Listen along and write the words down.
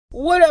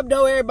What up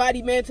though,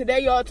 everybody, man? Today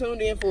y'all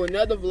tuned in for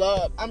another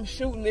vlog. I'm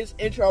shooting this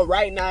intro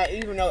right now,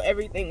 even though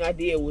everything I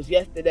did was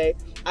yesterday.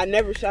 I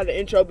never shot an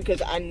intro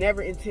because I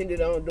never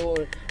intended on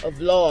doing a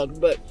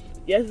vlog, but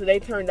yesterday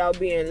turned out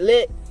being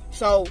lit.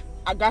 So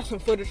I got some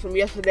footage from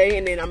yesterday,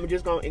 and then I'm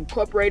just gonna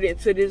incorporate it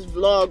into this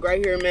vlog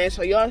right here, man.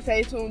 So y'all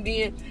stay tuned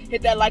in,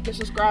 hit that like and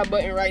subscribe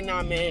button right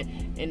now,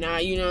 man. And now,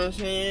 you know what I'm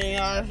saying,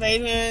 y'all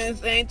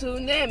stay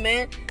tuned in,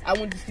 man. I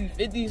went to see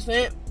 50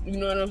 Cent. You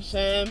know what I'm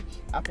saying?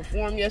 I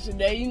performed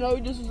yesterday. You know,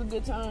 this was a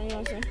good time. You know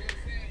what I'm saying?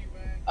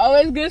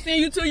 Always good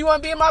seeing you too. You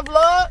want to be in my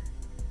vlog?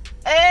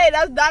 Hey,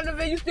 that's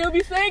Donovan. You still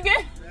be singing?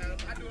 Yeah,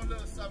 I do a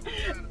little something.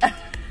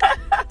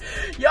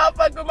 Y'all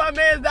fuck with my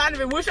man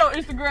Donovan. What's your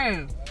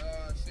Instagram?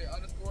 Shit,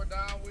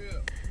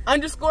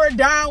 _DonWill.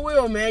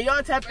 _DonWill, man.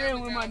 Y'all tap in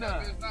with my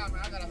dog.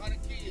 I got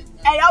 100 kids.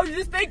 Man. Hey, I was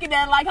just thinking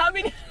that. Like, how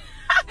many?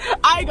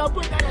 I ain't gonna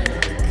put that on.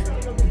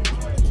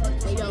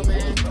 Hey, yo,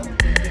 man.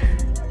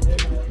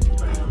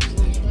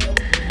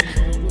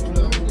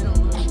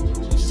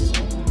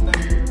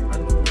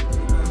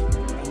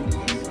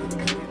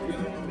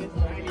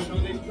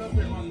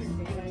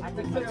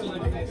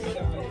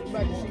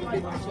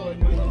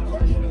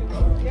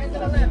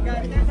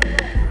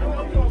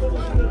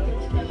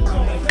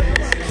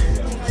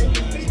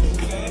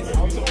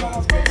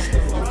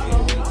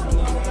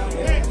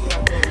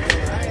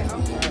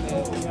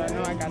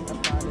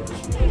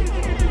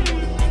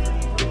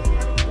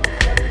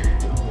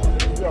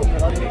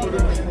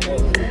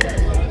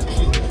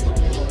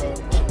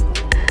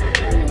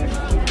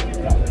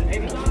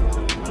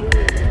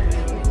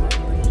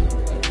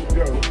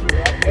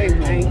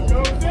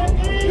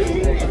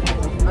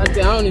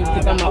 I don't even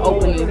think I'm gonna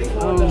open this. You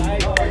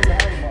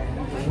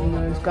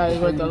know, this guy's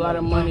worth a lot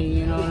of money,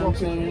 you know what I'm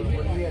saying? You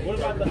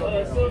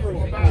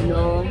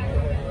know?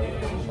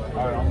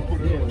 Alright, I'm gonna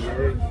put it in.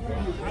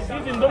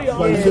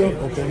 By yourself?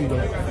 Okay, he done.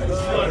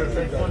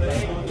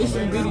 It's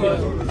some video.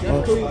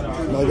 That's cool.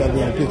 Now you gotta be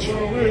on a picture.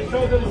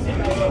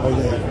 Oh,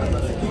 yeah.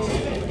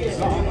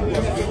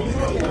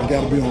 You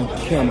gotta be on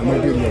camera, no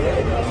video.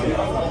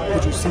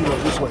 Put your seat up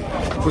this way.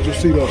 Put your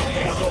seat up.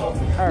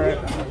 Alright.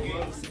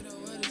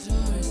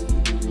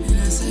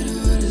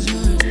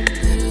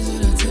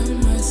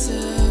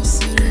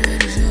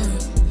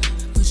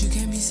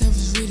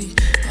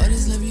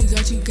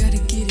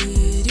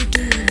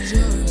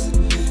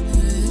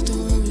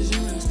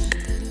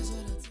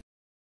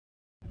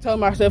 Tell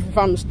myself if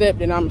I'm a step,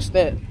 then I'm a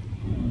step. You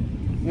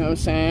know what I'm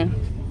saying?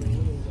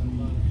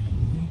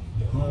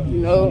 You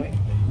know?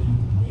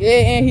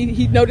 Yeah, and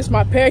he noticed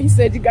my pair. He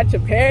said, "You got your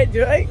pair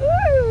joint?"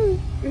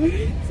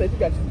 He said, "You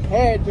got your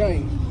pair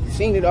joint."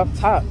 Seen it off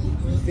top.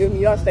 Feel me?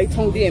 Y'all stay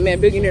tuned in, man.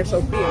 Billionaire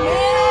Sophia, man.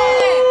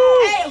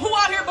 Hey, who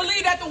out here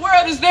believe that the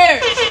world is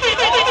theirs?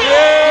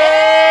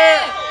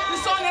 Yeah! The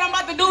song that I'm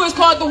about to do is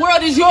called "The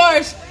World Is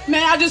Yours."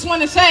 Man, I just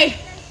want to say,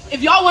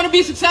 if y'all want to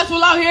be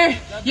successful out here,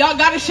 y'all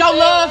got to show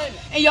love.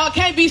 And y'all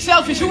can't be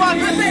selfish. Who out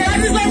here? I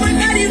just like my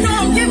daddy, you know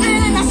I'm giving.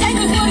 I say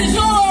the world is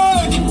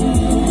yours.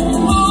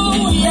 Oh,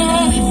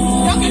 yeah.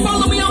 Y'all can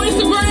follow me on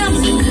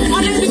Instagram.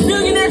 My name is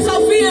Billionaire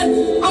Sophia.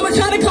 I'm going to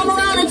try to come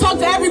around and talk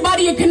to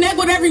everybody and connect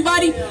with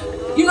everybody.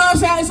 You know what I'm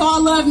saying? It's all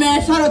love,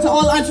 man. Shout out to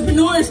all the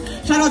entrepreneurs.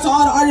 Shout out to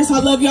all the artists. I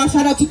love y'all.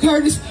 Shout out to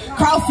Curtis,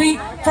 Crowdfeet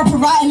for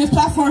providing this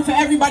platform for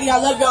everybody. I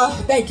love y'all.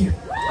 Thank you.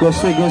 Go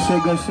shit, go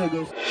shit, go shit,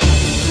 go shit.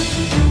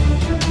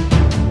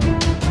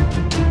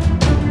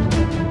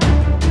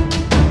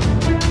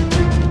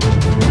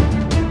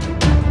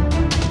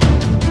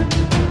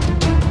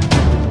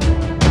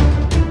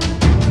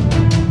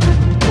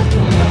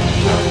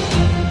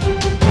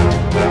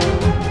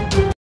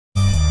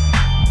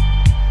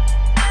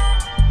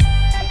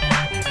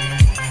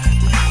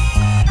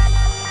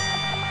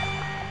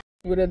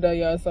 What up, though,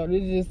 y'all? So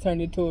this just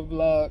turned into a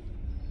vlog.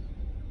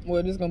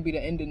 Well, this is gonna be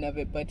the ending of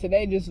it, but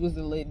today just was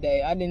a lit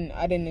day. I didn't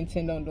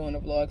intend on doing a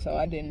vlog, so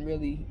I didn't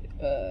really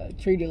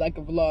treat it like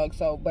a vlog.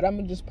 So, but I'm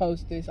gonna just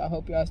post this. I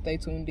hope y'all stay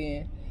tuned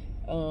in.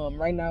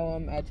 Right now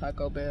I'm at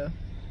Taco Bell.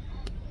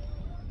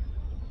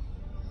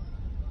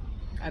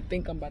 I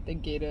think I'm about to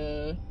get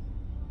a.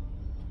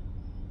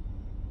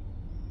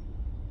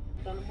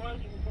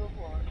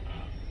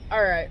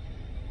 All right.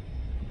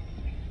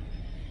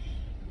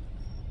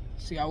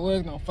 See, I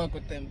was gonna fuck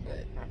with them,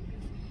 but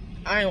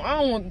I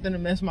don't want them to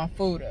mess my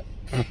food up.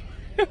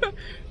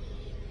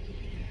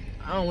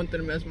 I don't want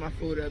them to mess my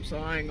food up, so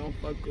I ain't gonna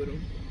fuck with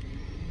them.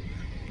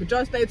 But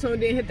y'all stay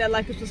tuned in, hit that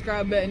like and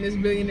subscribe button. This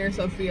Billionaire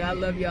Sophia, I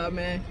love y'all,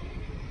 man.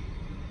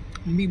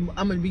 I'm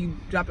gonna be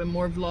dropping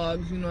more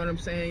vlogs, you know what I'm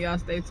saying? Y'all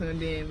stay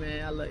tuned in,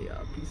 man. I love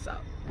y'all. Peace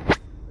out.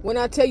 When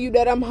I tell you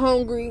that I'm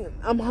hungry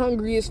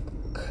as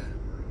fuck.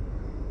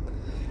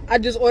 I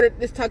just ordered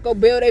this Taco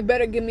Bell. They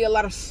better give me a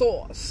lot of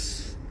sauce.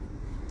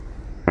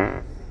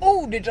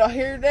 Oh, did y'all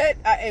hear that?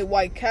 I ate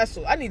White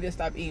Castle. I need to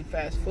stop eating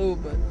fast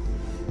food, but